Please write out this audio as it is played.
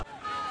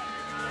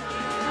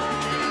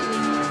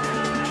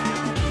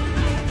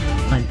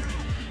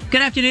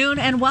Good afternoon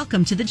and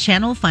welcome to the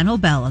Channel Final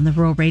Bell on the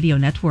Rural Radio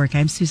Network.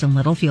 I'm Susan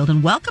Littlefield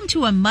and welcome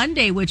to a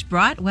Monday which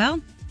brought,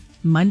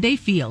 Monday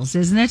feels,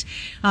 isn't it?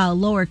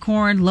 Lower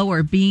corn,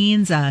 lower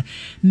beans,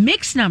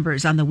 mixed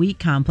numbers on the wheat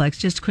complex.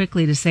 Just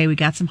quickly to say we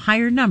got some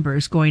higher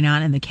numbers going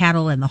on in the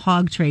cattle and the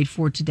hog trade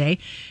for today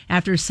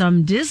after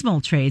some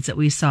dismal trades that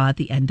we saw at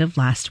the end of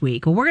last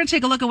week. Well, we're going to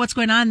take a look at what's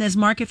going on in this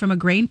market from a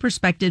grain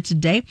perspective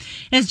today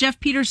as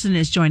Jeff Peterson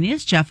is joining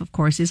us. Jeff, of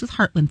course, is with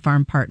Heartland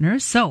Farm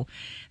Partners. So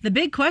the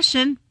big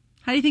question,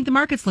 how do you think the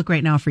markets look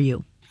right now for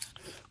you?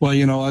 Well,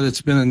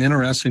 it's been an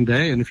interesting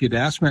day. And if you'd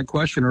asked me that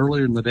question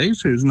earlier in the day,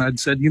 Susan, I'd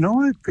said,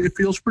 it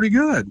feels pretty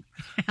good.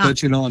 Yeah.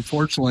 But,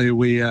 unfortunately,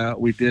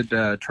 we did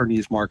turn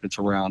these markets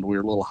around. We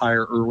were a little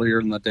higher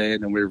earlier in the day,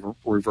 and then we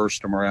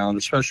reversed them around,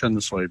 especially on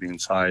the soybean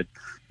side.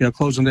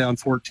 Closing down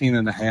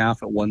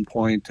 14.5 at one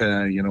point,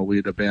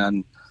 we'd have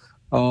been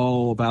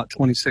about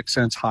 26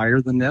 cents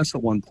higher than this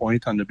at one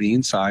point on the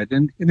bean side.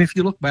 And if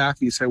you look back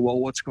and you say, well,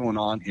 what's going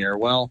on here?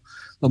 Well,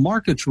 the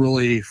market's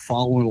really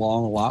following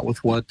along a lot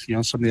with what,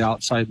 some of the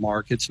outside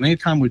markets. And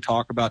anytime we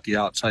talk about the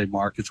outside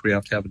markets, we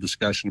have to have a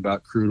discussion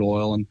about crude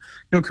oil. And,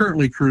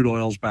 currently crude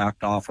oil's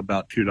backed off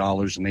about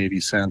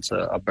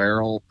 $2.80 a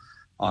barrel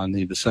on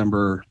the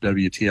December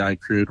WTI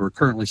crude. We're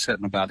currently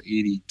sitting about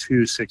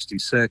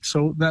 82.66.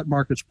 So that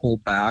market's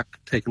pulled back,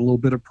 taking a little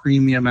bit of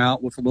premium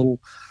out with a little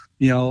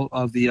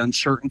of the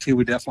uncertainty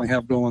we definitely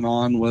have going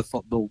on with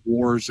the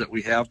wars that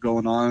we have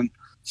going on,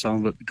 some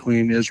of it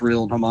between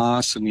Israel and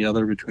Hamas and the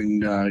other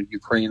between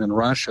Ukraine and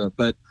Russia.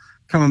 But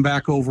coming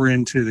back over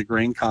into the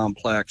grain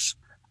complex,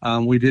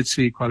 we did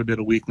see quite a bit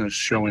of weakness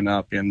showing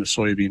up in the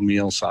soybean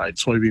meal side.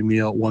 Soybean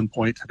meal at one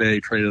point today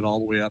traded all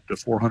the way up to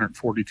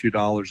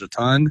 $442 a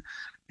ton.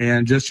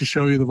 And just to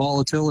show you the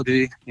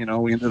volatility,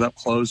 we ended up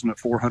closing at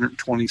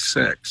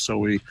 426. So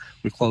we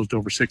closed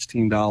over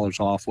 $16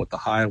 off what the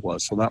high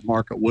was. So that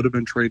market would have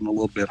been trading a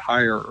little bit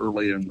higher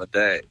earlier in the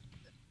day.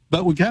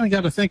 But we kind of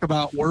got to think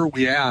about where are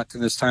we at in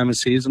this time of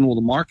season. Well,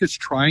 the market's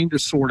trying to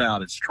sort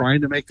out. It's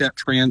trying to make that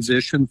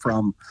transition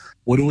from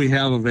what do we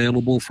have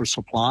available for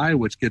supply,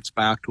 which gets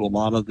back to a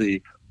lot of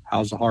the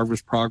how's the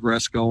harvest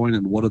progress going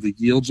and what are the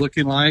yields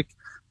looking like.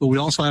 But we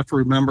also have to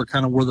remember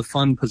kind of where the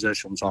fund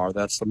positions are.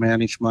 That's the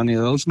managed money.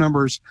 Those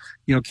numbers,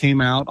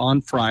 came out on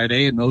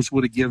Friday, and those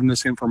would have given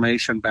us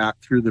information back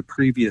through the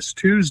previous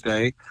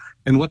Tuesday.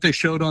 And what they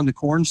showed on the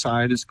corn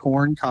side is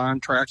corn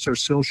contracts are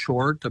still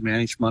short. The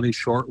managed money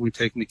short. We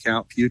take into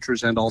account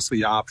futures and also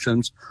the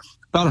options.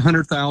 About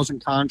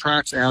 100,000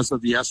 contracts as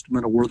of the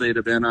estimate of where they'd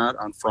have been at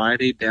on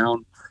Friday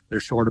down.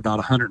 They're short about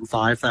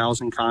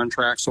 105,000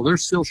 contracts. So they're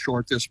still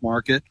short this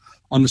market.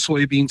 On the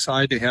soybean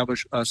side, they have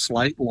a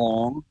slight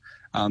long.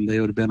 They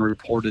would have been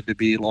reported to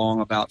be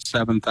long about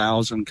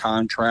 7,000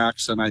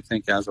 contracts. And I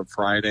think as of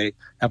Friday,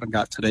 haven't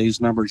got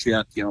today's numbers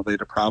yet, they'd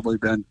have probably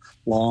been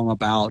long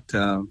about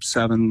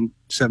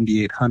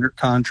 7,800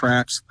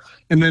 contracts.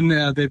 And then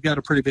they've got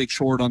a pretty big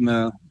short on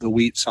the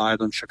wheat side,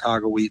 on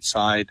Chicago wheat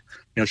side,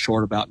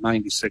 short about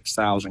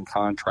 96,000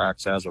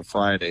 contracts as of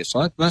Friday.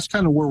 So that's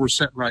kind of where we're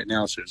sitting right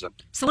now, Susan.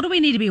 So what do we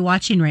need to be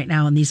watching right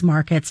now in these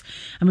markets?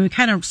 I mean, we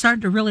kind of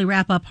started to really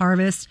wrap up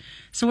harvest.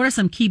 So what are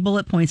some key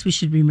bullet points we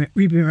should be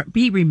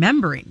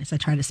remembering as I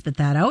try to spit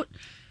that out?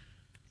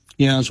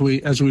 Yeah, as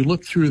we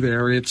look through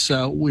there, it's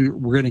we're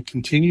going to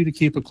continue to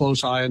keep a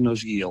close eye on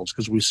those yields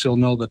because we still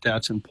know that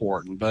that's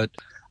important. But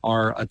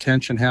our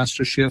attention has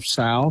to shift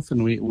south,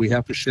 and we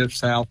have to shift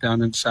south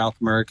down in South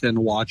America and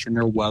watching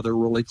their weather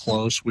really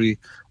close. We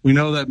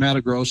know that Mato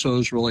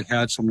Grosso's really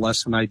had some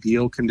less than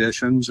ideal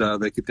conditions.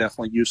 They could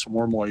definitely use some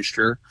more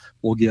moisture.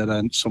 We'll get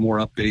some more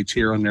updates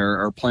here on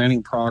their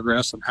planting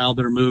progress and how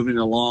they're moving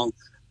along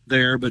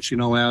there. But,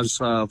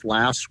 as of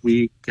last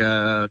week,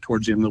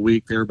 towards the end of the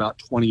week, they're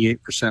about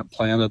 28%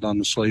 planted on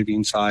the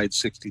soybean side,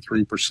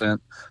 63%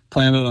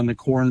 planted on the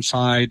corn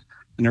side.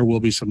 And there will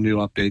be some new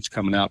updates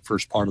coming out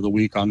first part of the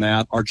week on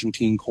that.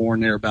 Argentine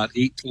corn, they're about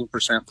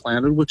 18%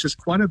 planted, which is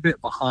quite a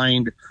bit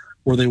behind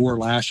where they were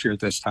last year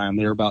at this time.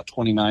 They were about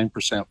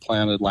 29%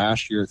 planted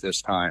last year at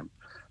this time.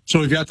 So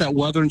we've got that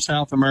weather in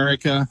South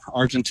America.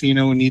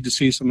 Argentina, we need to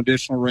see some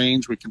additional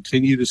rains. We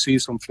continue to see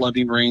some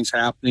flooding rains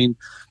happening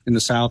in the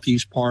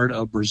southeast part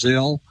of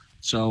Brazil.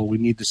 So we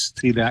need to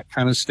see that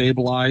kind of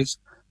stabilize.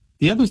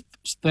 The other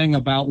thing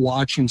about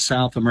watching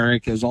South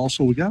America is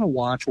also we got to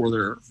watch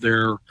where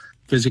they're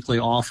physically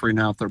offering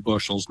out their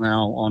bushels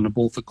now on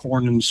both the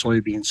corn and the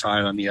soybean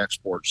side on the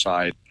export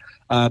side.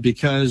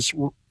 Because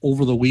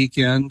over the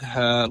weekend,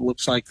 it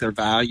looks like their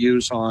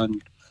values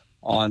on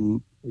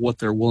what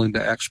they're willing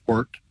to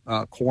export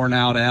corn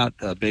out at,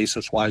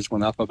 basis-wise,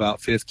 went up about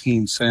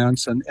 15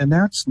 cents. And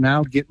that's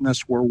now getting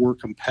us where we're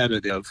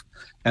competitive.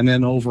 And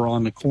then over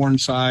on the corn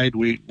side,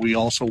 we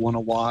also want to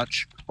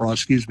watch, on the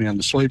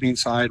soybean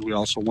side, we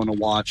also want to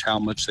watch how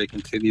much they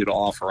continue to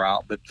offer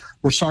out. But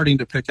we're starting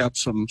to pick up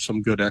some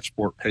good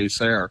export pace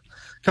there.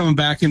 Coming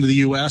back into the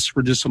U.S.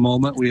 for just a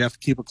moment, we have to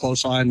keep a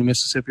close eye on the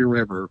Mississippi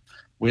River.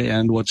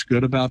 And what's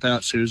good about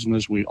that, Susan,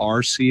 is we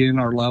are seeing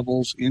our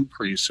levels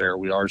increase there.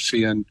 We are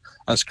seeing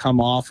us come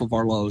off of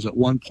our lows. At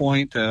one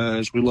point,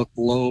 as we look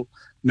below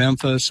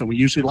Memphis, and we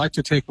usually like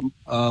to take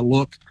a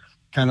look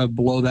kind of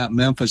below that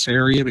Memphis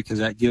area because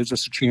that gives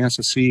us a chance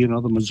to see,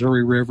 the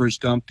Missouri River's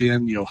dumped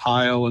in, the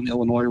Ohio and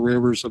Illinois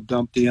rivers have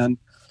dumped in.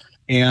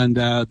 And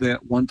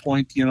at one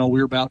point, we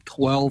were about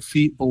 12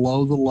 feet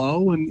below the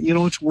low, and,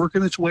 it's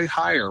working its way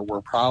higher.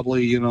 We're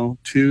probably,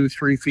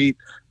 2-3 feet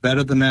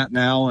better than that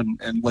now.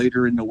 And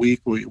later in the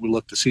week, we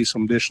look to see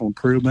some additional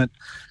improvement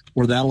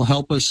where that'll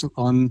help us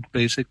on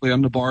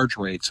the barge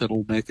rates.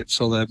 It'll make it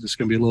so that it's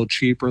going to be a little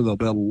cheaper. They'll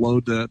be able to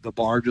load the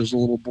barges a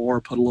little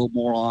more, put a little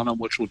more on them,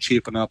 which will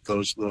cheapen up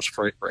those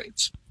freight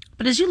rates.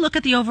 But as you look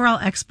at the overall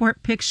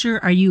export picture,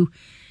 are you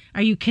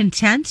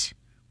content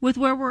with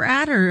where we're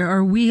at, or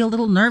are we a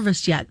little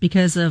nervous yet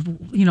because of,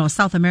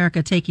 South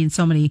America taking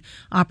so many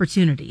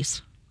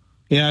opportunities?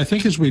 Yeah, I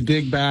think as we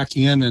dig back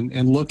in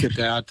and look at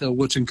that,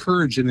 what's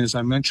encouraging, as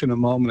I mentioned a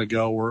moment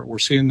ago, we're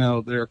seeing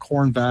their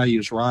corn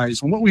values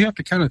rise. And what we have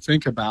to kind of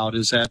think about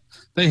is that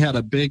they had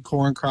a big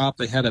corn crop,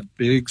 they had a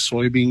big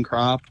soybean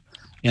crop,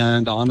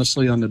 and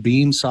honestly, on the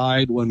bean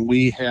side, when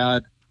we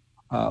had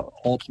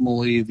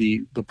ultimately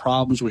the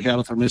problems we had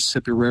with the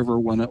Mississippi River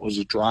when it was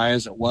as dry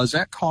as it was,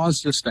 that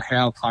caused us to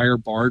have higher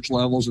barge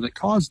levels, and it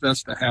caused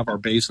us to have our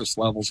basis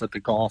levels at the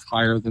Gulf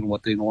higher than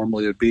what they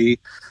normally would be.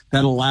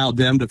 That allowed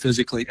them to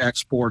physically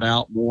export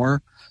out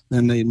more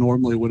than they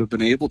normally would have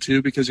been able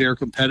to because they are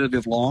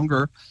competitive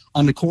longer.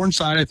 On the corn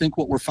side, I think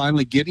what we're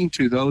finally getting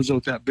to, those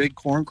with that big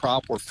corn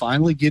crop, we're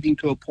finally getting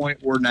to a point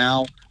where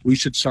now we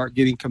should start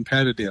getting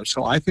competitive.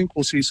 So I think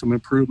we'll see some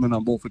improvement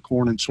on both the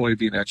corn and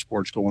soybean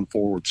exports going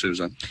forward,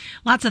 Susan.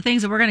 Lots of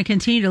things that we're going to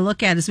continue to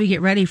look at as we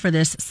get ready for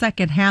this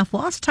second half.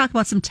 We'll also talk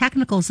about some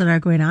technicals that are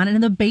going on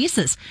and the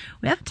basis.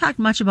 We haven't talked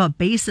much about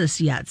basis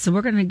yet, so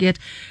we're going to get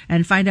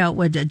and find out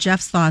what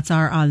Jeff's thoughts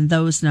are on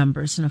those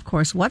numbers. And, of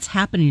course, what's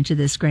happening to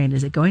this grain?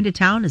 Is it going to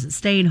town? Is it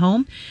staying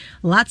home?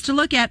 Lots to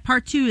look at.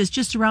 Part 2 is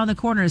just around the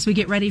corner as we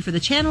get ready for the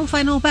Channel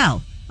Final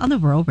Bell on the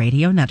Rural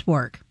Radio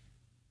Network.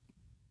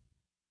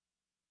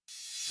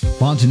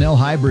 Fontenelle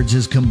Hybrids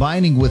is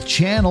combining with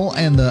Channel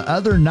and the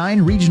other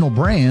 9 regional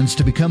brands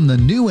to become the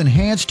new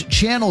enhanced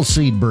Channel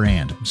Seed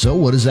brand. So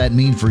what does that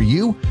mean for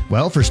you?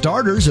 Well, for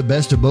starters, a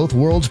best of both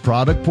worlds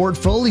product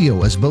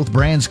portfolio as both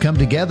brands come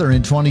together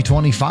in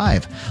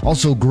 2025.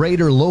 Also,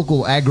 greater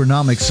local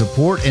agronomic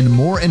support and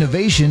more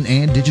innovation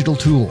and digital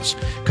tools.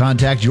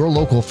 Contact your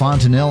local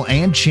Fontenelle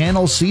and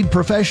Channel Seed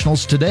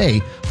professionals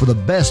today for the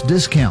best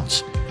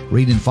discounts.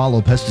 Read and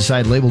follow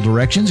pesticide label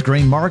directions,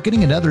 grain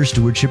marketing, and other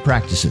stewardship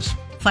practices.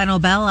 Final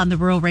Bell on the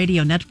Rural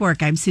Radio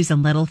Network. I'm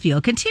Susan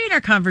Littlefield. Continuing our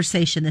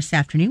conversation this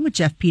afternoon with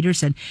Jeff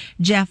Peterson.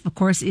 Jeff, of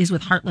course, is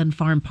with Heartland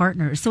Farm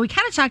Partners. So we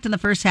kind of talked in the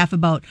first half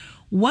about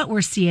what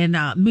we're seeing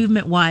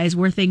movement-wise,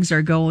 where things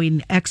are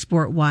going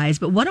export-wise.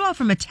 But what about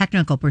from a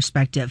technical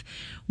perspective?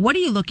 What are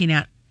you looking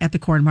at the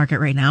corn market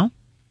right now?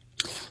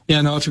 Yeah,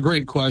 no, it's a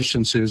great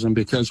question, Susan,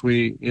 because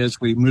as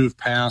we move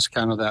past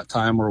kind of that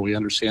time where we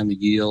understand the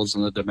yields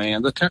and the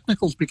demand, the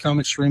technicals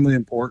become extremely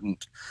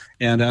important.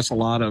 And that's a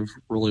lot of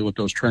really what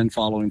those trend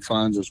following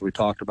funds, as we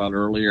talked about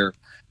earlier,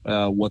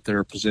 what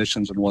their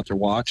positions and what they're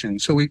watching.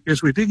 So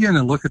as we dig in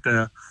and look at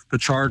the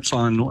charts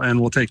on, and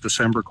we'll take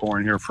December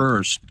corn here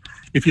first.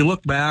 If you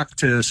look back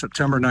to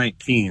September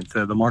 19th,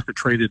 the market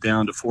traded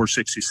down to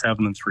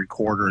 467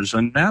 3/4.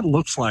 And that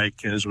looks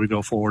like as we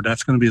go forward,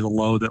 that's going to be the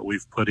low that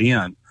we've put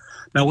in.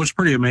 Now, what's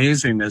pretty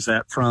amazing is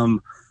that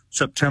from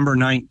September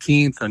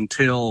 19th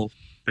until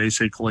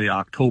basically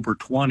October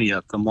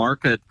 20th, the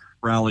market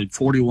rallied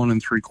 41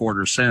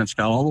 3/4 cents,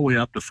 got all the way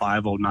up to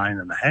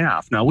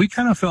 509.5. Now, we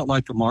kind of felt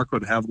like the market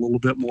would have a little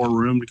bit more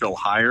room to go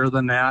higher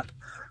than that.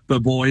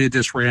 But boy, it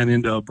just ran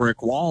into a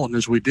brick wall. And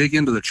as we dig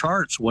into the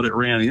charts, what it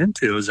ran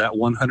into is that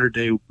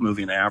 100-day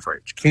moving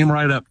average. Came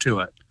right up to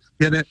it,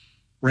 hit it,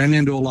 ran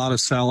into a lot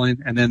of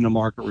selling, and then the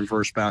market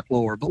reversed back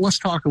lower. But let's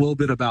talk a little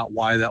bit about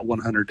why that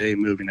 100-day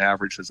moving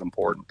average is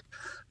important.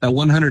 That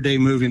 100-day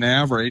moving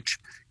average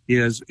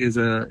is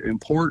an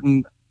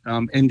important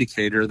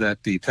indicator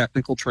that the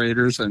technical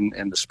traders and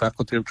the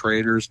speculative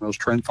traders and those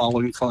trend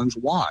following funds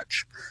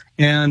watch.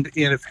 And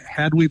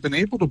had we been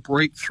able to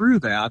break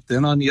through that,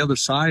 then on the other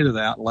side of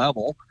that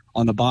level,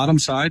 on the bottom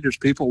side, there's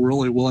people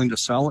really willing to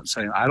sell it,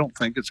 saying, I don't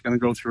think it's going to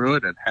go through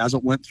it. It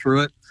hasn't went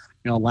through it.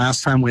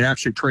 Last time we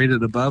actually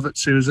traded above it,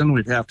 Susan,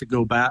 we'd have to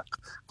go back,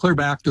 clear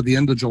back to the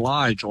end of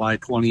July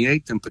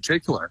 28th in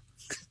particular.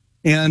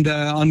 And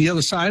on the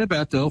other side of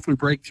that, though, if we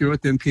break through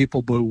it, then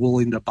people will be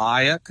willing to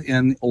buy it.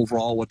 And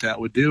overall, what that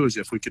would do is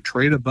if we could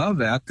trade above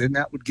that, then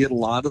that would get a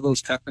lot of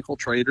those technical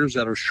traders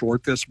that are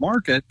short this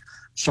market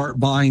start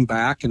buying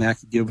back, and that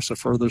could give us a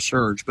further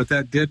surge. But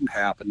that didn't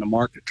happen. The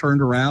market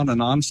turned around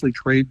and honestly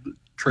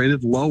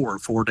traded lower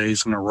 4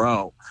 days in a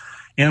row.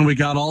 And we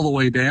got all the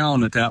way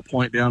down at that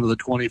point, down to the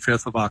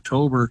 25th of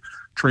October,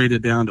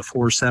 traded down to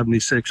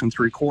 476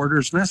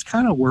 3/4. And that's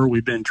kind of where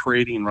we've been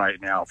trading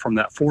right now, from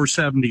that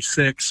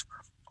 476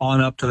 on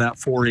up to that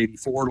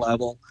 484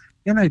 level.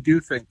 And I do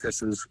think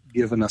this has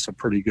given us a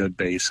pretty good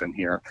base in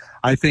here.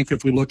 I think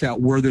if we look at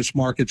where this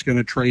market's going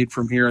to trade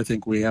from here, I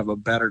think we have a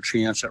better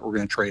chance that we're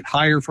going to trade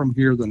higher from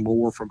here than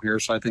lower from here.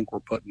 So I think we're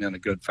putting in a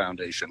good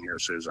foundation here,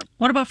 Susan.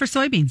 What about for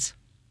soybeans?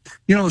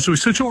 As we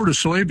switch over to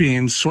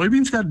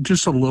soybeans got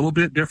just a little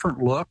bit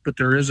different look, but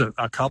there is a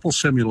couple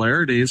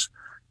similarities.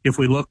 If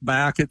we look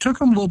back, it took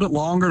them a little bit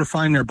longer to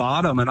find their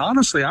bottom. And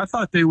honestly, I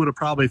thought they would have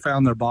probably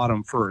found their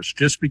bottom first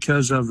just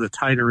because of the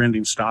tighter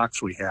ending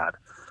stocks we had.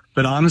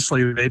 But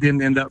honestly, they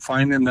didn't end up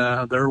finding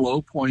their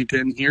low point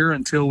in here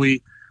until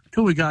we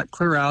got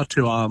clear out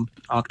to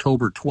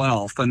October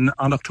 12th. And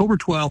on October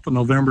 12th of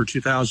November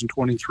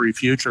 2023,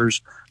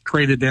 futures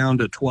traded down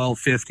to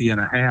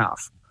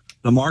 12.50.5.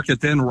 The market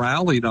then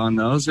rallied on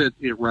those. It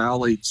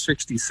rallied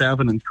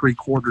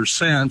 67.75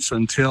 cents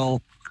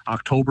until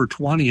October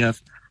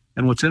 20th.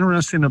 And what's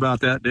interesting about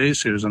that day,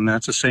 Susan,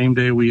 that's the same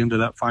day we ended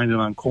up finding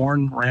on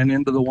corn, ran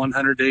into the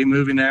 100-day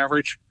moving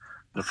average.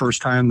 The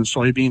first time the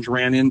soybeans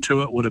ran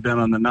into it would have been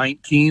on the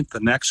 19th. The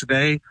next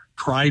day,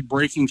 tried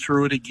breaking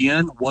through it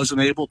again,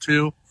 wasn't able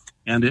to,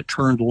 and it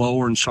turned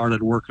lower and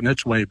started working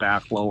its way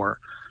back lower.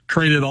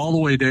 Traded all the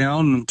way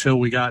down until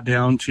we got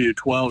down to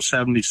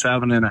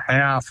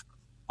 12.77.5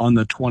 on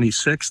the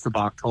 26th of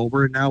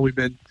October. And now we've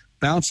been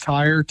bounced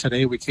higher.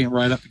 Today we came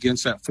right up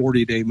against that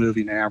 40-day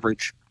moving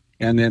average,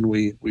 and then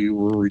we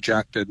were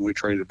rejected and we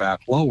traded back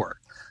lower.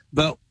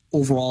 But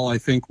overall, I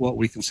think what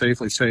we can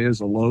safely say is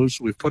the lows,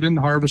 we've put in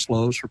the harvest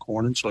lows for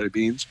corn and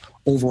soybeans.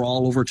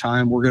 Overall, over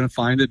time, we're going to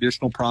find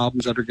additional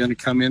problems that are going to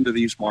come into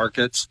these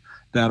markets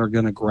that are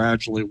going to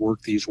gradually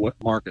work these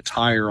markets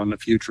higher on the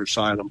future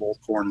side of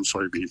both corn and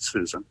soybeans,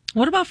 Susan.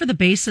 What about for the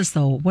basis,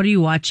 though? What are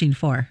you watching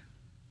for?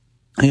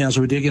 Yeah, as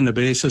we dig into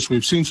basis,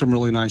 we've seen some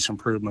really nice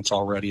improvements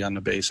already on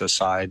the basis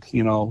side.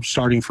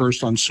 Starting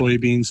first on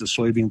soybeans, the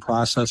soybean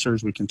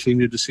processors, we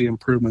continue to see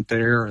improvement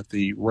there. At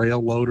the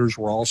rail loaders,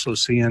 we're also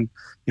seeing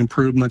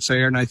improvements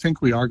there. And I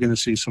think we are going to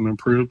see some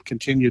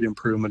continued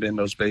improvement in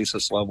those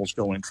basis levels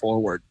going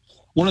forward.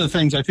 One of the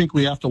things I think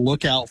we have to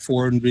look out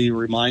for and be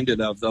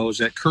reminded of, though, is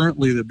that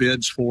currently the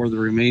bids for the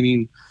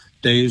remaining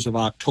days of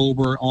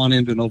October on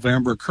into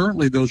November,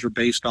 currently those are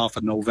based off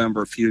of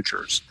November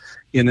futures.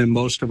 And in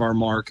most of our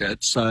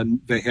markets,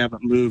 they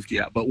haven't moved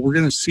yet, but we're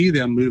going to see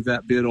them move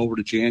that bid over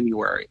to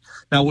January.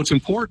 Now, what's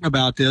important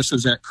about this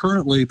is that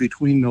currently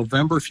between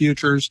November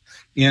futures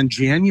and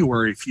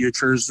January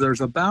futures,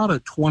 there's about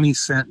a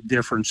 20-cent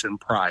difference in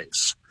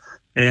price.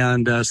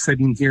 And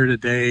sitting here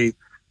today,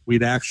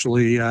 we'd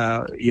actually,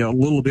 a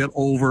little bit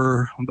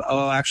over,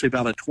 actually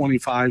about a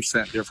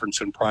 25-cent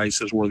difference in price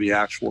is where the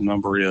actual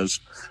number is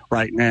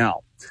right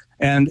now.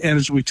 And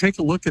as we take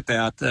a look at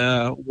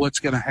that, what's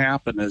going to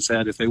happen is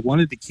that if they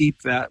wanted to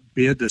keep that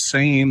bid the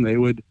same, they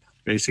would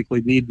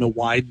basically need to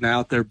widen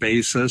out their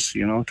basis,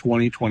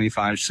 20,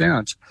 25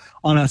 cents.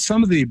 On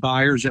some of the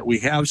buyers that we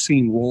have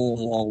seen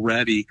roll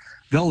already,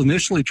 they'll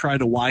initially try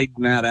to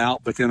widen that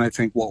out, but then I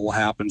think what will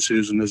happen,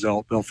 Susan, is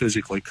they'll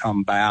physically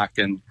come back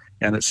and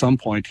at some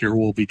point here,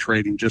 we'll be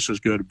trading just as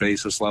good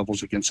basis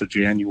levels against the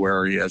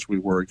January as we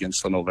were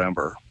against the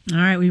November. All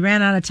right. We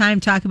ran out of time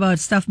to talk about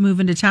stuff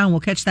moving to town. We'll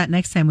catch that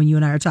next time when you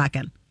and I are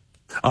talking.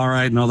 All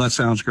right. No, that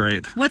sounds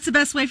great. What's the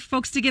best way for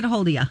folks to get a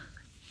hold of you?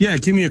 Yeah,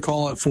 give me a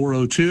call at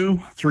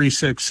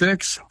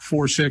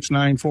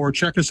 402-366-4694.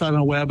 Check us out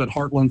on the web at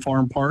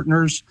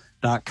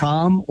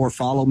heartlandfarmpartners.com or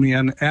follow me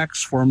on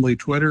X, formerly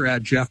Twitter,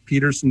 at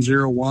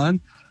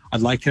JeffPeterson01. I'd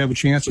like to have a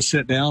chance to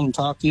sit down and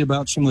talk to you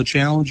about some of the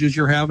challenges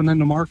you're having in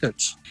the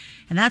markets.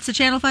 And that's the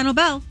Channel Final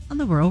Bell on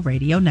the Rural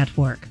Radio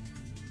Network.